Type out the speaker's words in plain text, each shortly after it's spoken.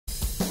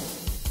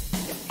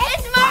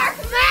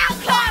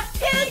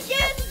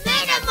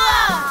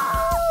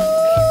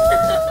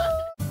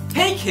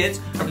kids,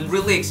 I'm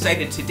really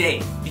excited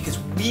today because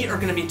we are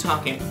going to be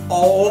talking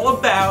all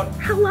about...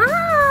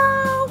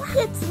 Hello,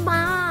 it's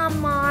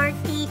Mom,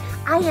 Marky.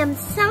 I am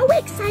so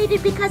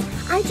excited because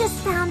I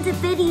just found a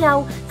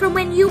video from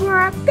when you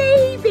were a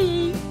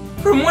baby.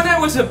 From when I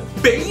was a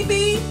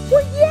baby?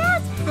 Well,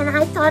 yes, and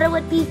I thought it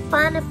would be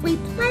fun if we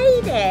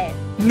played it.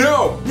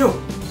 No.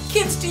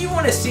 Kids, do you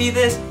want to see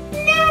this?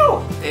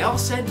 No. They all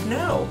said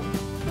no.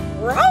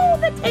 Roll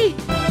the tape.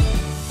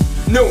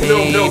 No.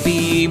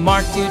 Baby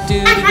Mark do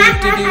do do do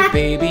do do.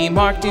 Baby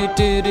Mark do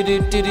do do do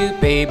do do.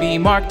 Baby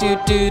Mark do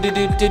do do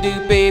do do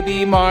do.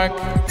 Baby Mark.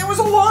 That was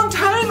a long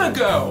time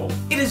ago.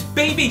 It is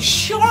Baby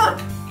Shark.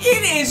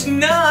 It is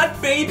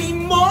not Baby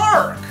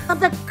Mark. Well,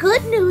 the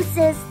good news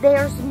is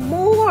there's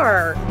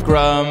more.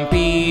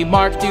 Grumpy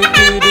Mark do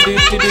do do do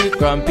do do.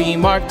 Grumpy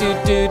Mark do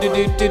do do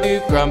do do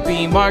do.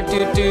 Grumpy Mark do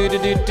do do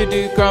do do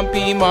do.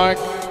 Grumpy Mark.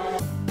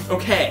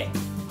 Okay,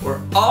 we're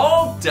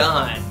all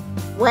done.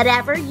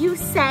 Whatever you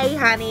say,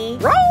 honey.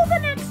 Roll the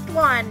next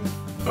one.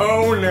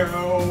 Oh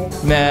no.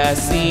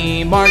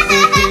 Messy Mark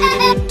do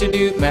do do do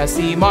do.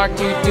 Messy Mark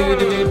do do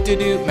do do do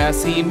do.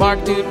 Messy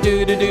Mark do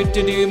do do do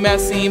do do.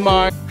 Messy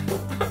Mark.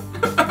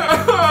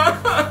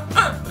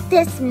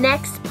 This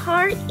next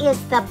part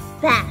is the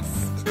best.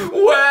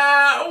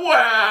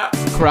 Wah.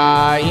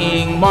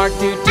 Crying Mark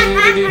do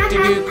do do do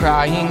do do.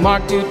 Crying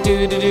Mark do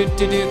do do do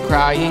do do.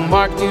 Crying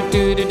Mark do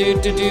do do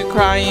do do do.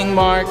 Crying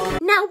Mark.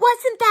 Now,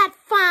 wasn't that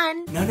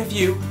fun? None of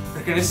you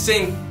are gonna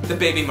sing the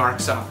Baby Mark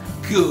song.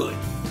 Good.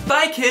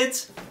 Bye,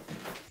 kids.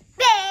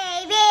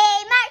 Baby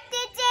Mark,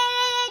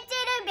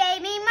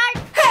 baby Mark.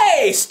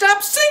 Hey,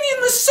 stop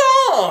singing the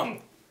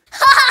song.